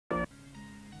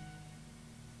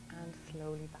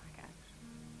slowly back out.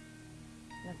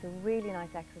 And that's a really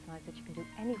nice exercise that you can do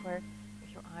anywhere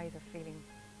if your eyes are feeling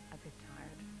a bit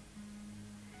tired.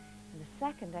 And the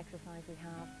second exercise we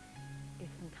have is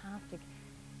fantastic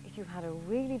if you've had a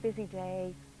really busy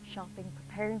day shopping,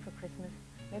 preparing for Christmas,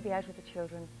 maybe out with the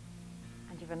children,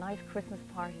 and you have a nice Christmas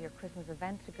party or Christmas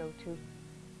event to go to,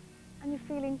 and you're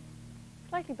feeling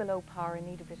slightly below par and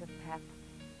need a bit of pep.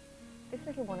 This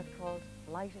little one is called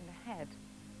Light in the Head,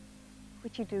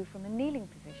 which you do from a kneeling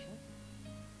position,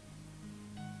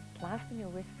 clasping your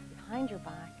wrists behind your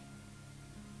back,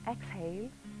 exhale,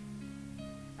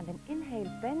 and then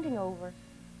inhale, bending over,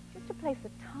 just to place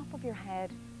the top of your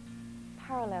head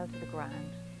parallel to the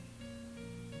ground.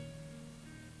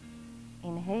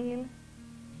 Inhale,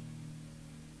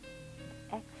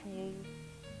 exhale,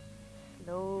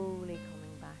 slowly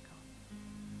coming back up.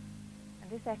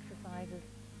 And this exercises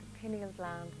the pineal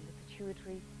gland and the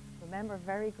pituitary. Remember,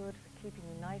 very good for keeping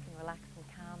you nice and relaxed and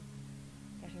calm,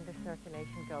 getting the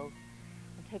circulation go.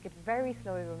 And take it very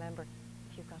slowly, remember,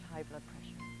 if you've got high blood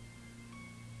pressure.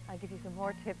 I'll give you some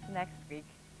more tips next week,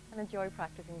 and enjoy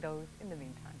practicing those in the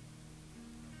meantime.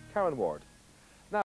 Karen Ward,